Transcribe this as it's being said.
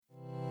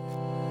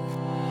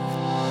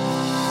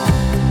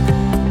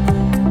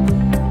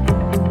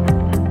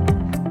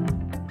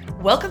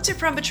Welcome to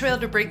From Betrayal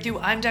to Breakthrough.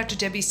 I'm Dr.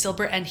 Debbie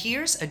Silber, and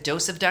here's a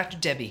dose of Dr.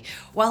 Debbie.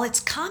 While it's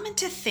common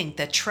to think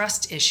that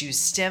trust issues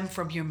stem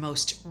from your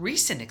most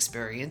recent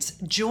experience,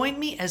 join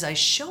me as I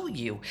show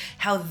you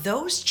how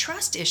those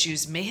trust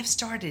issues may have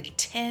started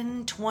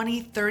 10,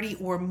 20, 30,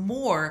 or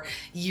more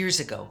years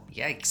ago.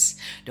 Yikes.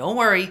 Don't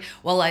worry.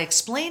 While I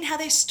explain how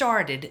they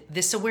started,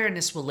 this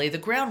awareness will lay the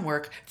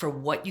groundwork for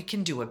what you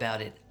can do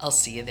about it. I'll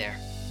see you there.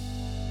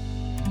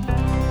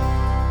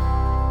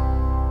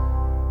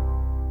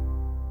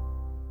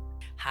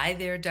 Hi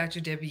there, Dr.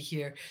 Debbie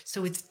here.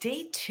 So it's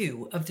day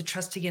 2 of the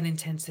Trust Again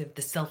Intensive,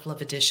 the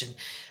Self-Love Edition.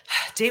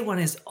 Day 1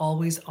 is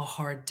always a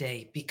hard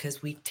day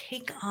because we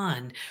take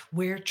on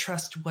where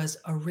trust was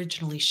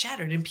originally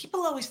shattered. And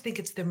people always think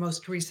it's their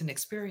most recent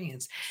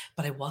experience.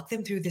 But I walk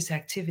them through this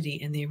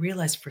activity and they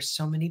realize for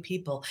so many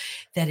people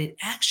that it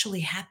actually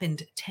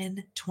happened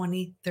 10,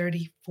 20,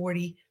 30,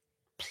 40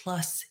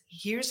 plus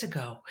years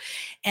ago.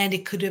 And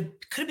it could have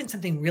been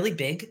something really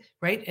big,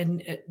 right?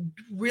 And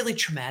really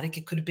traumatic.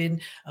 It could have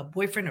been a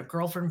boyfriend or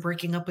girlfriend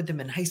breaking up with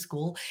them in high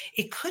school.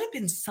 It could have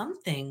been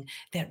something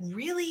that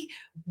really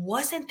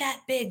wasn't that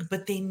big,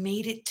 but they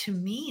made it to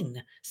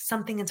mean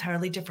something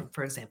entirely different.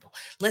 For example,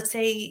 let's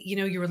say,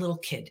 you're a little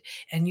kid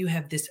and you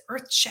have this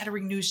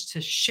earth-shattering news to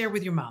share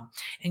with your mom,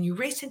 and you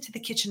race into the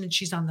kitchen and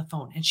she's on the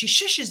phone and she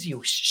shushes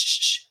you. Shh, shh,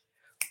 shh.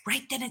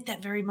 Right then at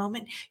that very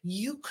moment,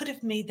 you could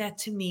have made that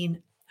to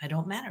mean I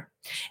don't matter.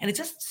 And it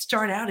doesn't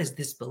start out as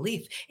this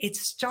belief. It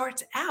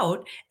starts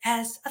out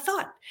as a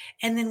thought.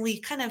 And then we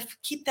kind of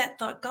keep that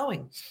thought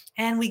going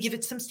and we give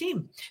it some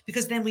steam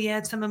because then we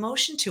add some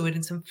emotion to it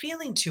and some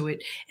feeling to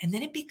it. And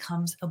then it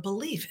becomes a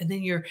belief. And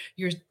then your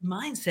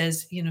mind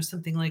says,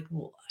 something like,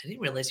 well, I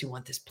didn't realize you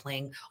want this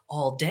playing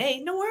all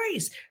day. No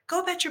worries.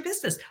 Go about your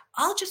business.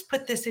 I'll just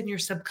put this in your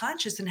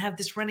subconscious and have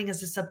this running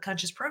as a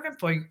subconscious program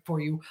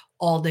for you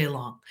all day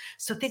long.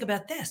 So think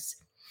about this.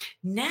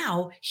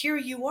 Now, here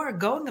you are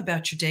going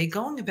about your day,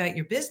 going about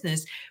your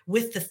business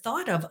with the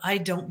thought of I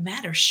don't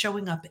matter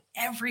showing up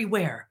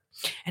everywhere.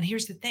 And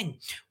here's the thing,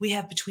 we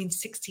have between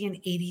 60 and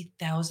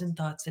 80,000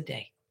 thoughts a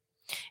day.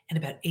 And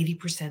about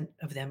 80%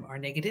 of them are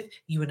negative.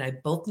 You and I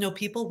both know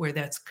people where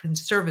that's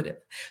conservative.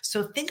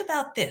 So think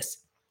about this.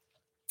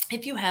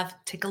 If you have,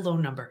 take a low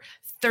number,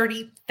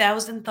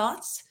 30,000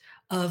 thoughts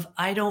of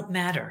I don't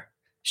matter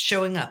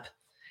showing up,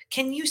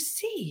 can you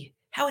see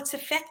how it's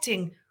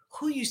affecting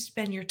who you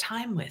spend your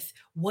time with,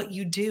 what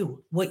you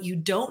do, what you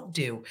don't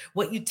do,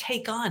 what you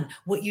take on,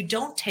 what you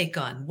don't take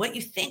on, what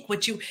you think,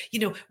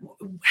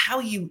 how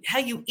you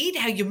eat,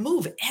 how you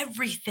move,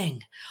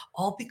 everything,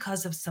 all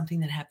because of something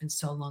that happened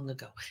so long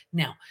ago.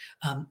 Now,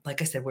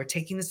 like I said, we're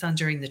taking this on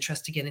during the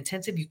Trust Again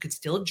Intensive. You could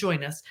still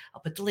join us.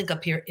 I'll put the link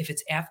up here. If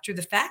it's after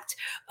the fact,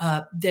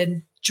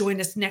 then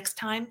join us next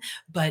time.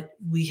 But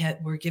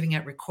we're giving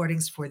out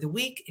recordings for the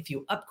week. If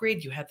you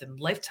upgrade, you have them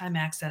lifetime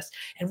access.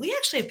 And we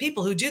actually have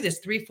people who do this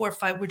 3, 4,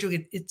 5. We're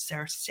doing it. It's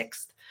our 6th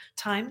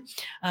time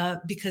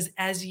because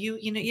as you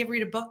ever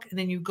read a book and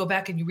then you go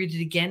back and you read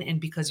it again, and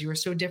because you are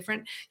so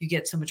different, you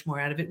get so much more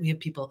out of it. We have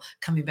people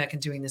coming back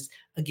and doing this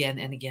again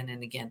and again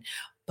and again.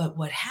 But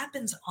what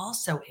happens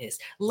also is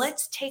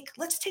let's take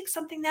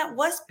something that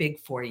was big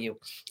for you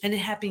and it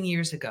happened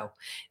years ago.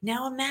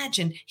 Now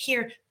imagine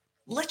here,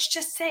 let's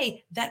just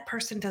say that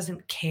person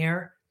doesn't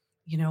care,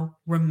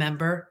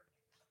 remember.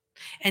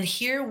 And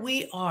here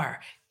we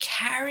are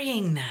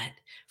carrying that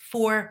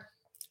for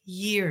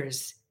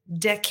years,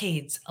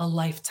 decades, a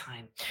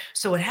lifetime.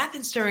 So what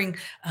happens during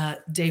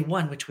day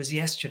 1, which was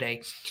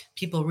yesterday,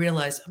 people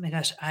realize, oh my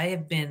gosh, I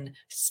have been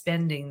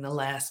spending the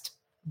last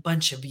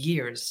bunch of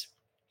years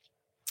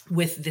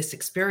with this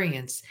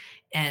experience,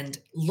 and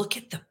look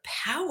at the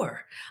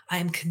power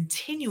I'm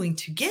continuing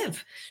to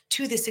give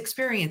to this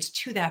experience,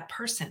 to that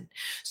person.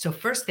 So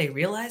first they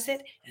realize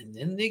it and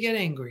then they get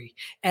angry.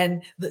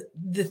 And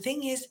the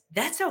thing is,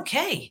 that's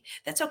okay.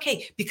 That's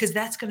okay because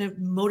that's going to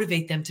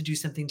motivate them to do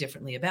something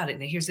differently about it.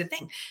 Now here's the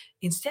thing.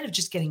 Instead of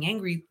just getting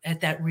angry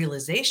at that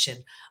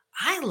realization,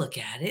 I look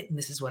at it, and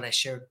this is what I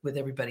shared with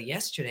everybody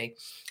yesterday.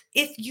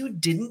 If you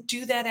didn't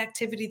do that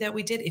activity that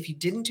we did, if you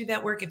didn't do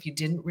that work, if you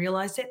didn't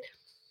realize it,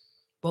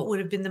 what would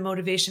have been the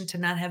motivation to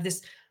not have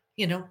this,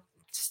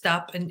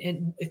 stop?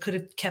 And it could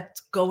have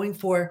kept going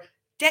for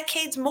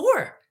decades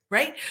more,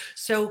 right?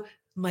 So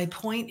my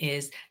point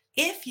is,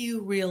 if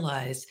you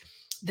realize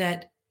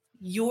that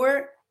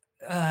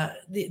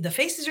the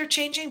faces are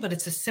changing, but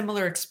it's a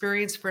similar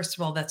experience, first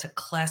of all, that's a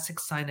classic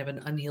sign of an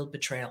unhealed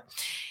betrayal.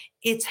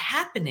 It's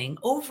happening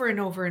over and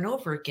over and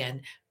over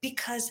again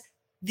because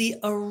the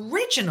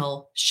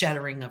original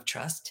shattering of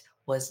trust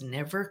was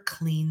never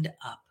cleaned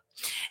up.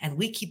 And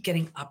we keep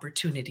getting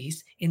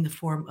opportunities in the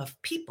form of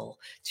people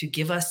to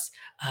give us,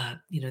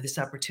 this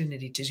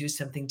opportunity to do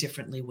something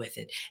differently with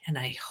it. And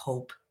I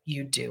hope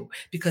you do,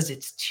 because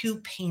it's too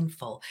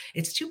painful.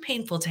 It's too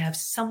painful to have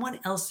someone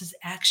else's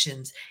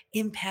actions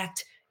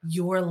impact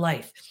your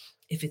life.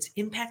 If it's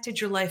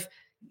impacted your life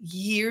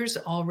years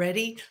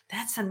already,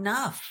 that's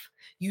enough.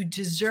 You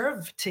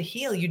deserve to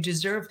heal. You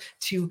deserve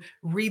to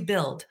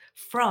rebuild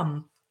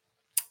from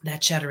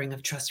that shattering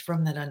of trust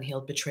from that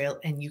unhealed betrayal,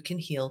 and you can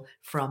heal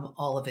from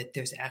all of it.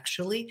 There's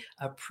actually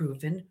a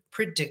proven,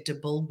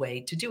 predictable way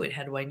to do it.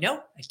 How do I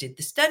know? I did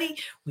the study.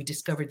 We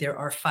discovered there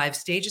are 5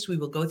 stages we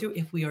will go through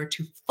if we are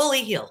to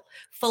fully heal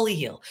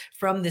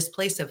from this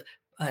place of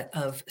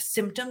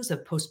symptoms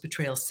of post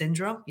betrayal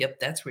syndrome. Yep,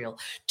 that's real.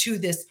 To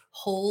this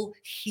whole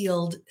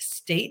healed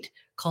state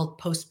called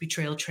post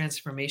betrayal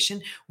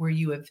transformation, where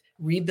you have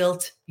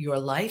rebuilt your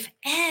life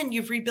and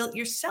you've rebuilt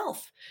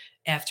yourself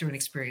after an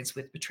experience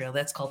with betrayal.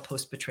 That's called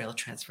post betrayal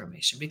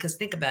transformation. Because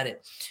think about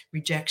it: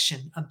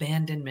 rejection,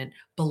 abandonment,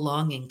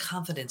 belonging,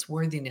 confidence,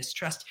 worthiness,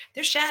 trust,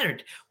 they're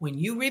shattered. When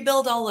you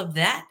rebuild all of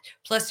that,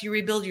 plus you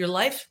rebuild your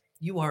life,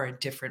 you are a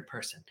different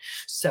person.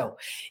 So,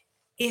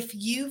 if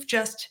you've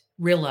just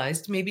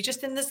realized, maybe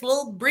just in this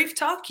little brief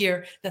talk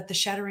here, that the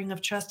shattering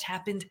of trust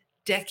happened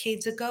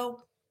decades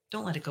ago,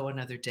 don't let it go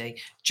another day.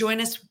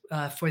 Join us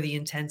for the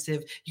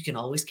intensive. You can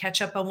always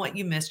catch up on what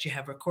you missed. You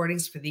have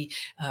recordings for the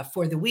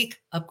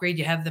week. Upgrade.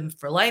 You have them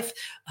for life.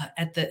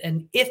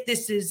 And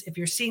if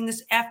you're seeing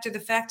this after the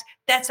fact,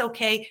 that's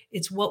okay.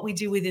 It's what we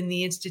do within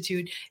the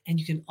institute, and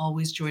you can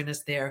always join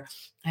us there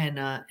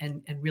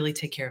and really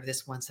take care of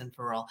this once and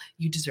for all.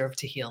 You deserve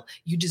to heal.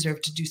 You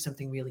deserve to do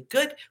something really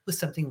good with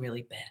something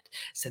really bad.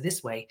 So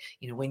this way,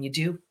 when you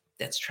do,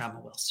 that's trauma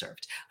well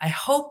served. I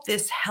hope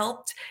this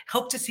helped.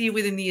 Hope to see you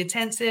within the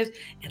intensive,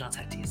 and I'll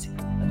talk to you soon.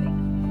 Bye-bye.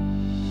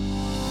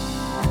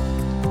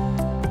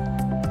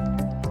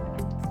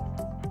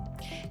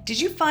 Did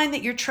you find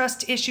that your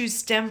trust issues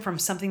stem from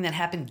something that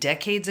happened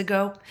decades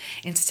ago?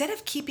 Instead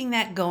of keeping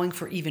that going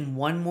for even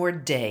one more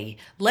day,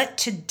 let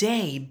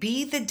today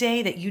be the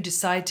day that you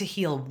decide to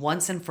heal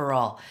once and for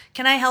all.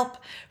 Can I help?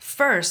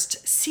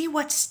 First, see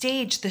what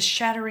stage the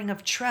shattering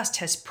of trust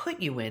has put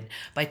you in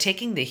by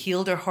taking the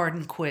Healed or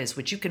Hardened quiz,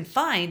 which you can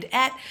find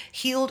at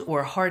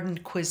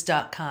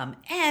healedorhardenedquiz.com,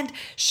 and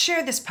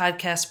share this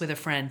podcast with a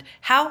friend.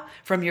 How?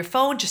 From your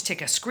phone, just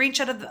take a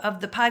screenshot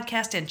of the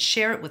podcast and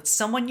share it with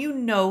someone you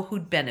know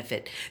who'd benefit.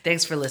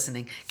 Thanks for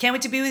listening. Can't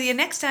wait to be with you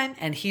next time,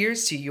 and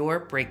here's to your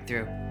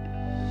breakthrough.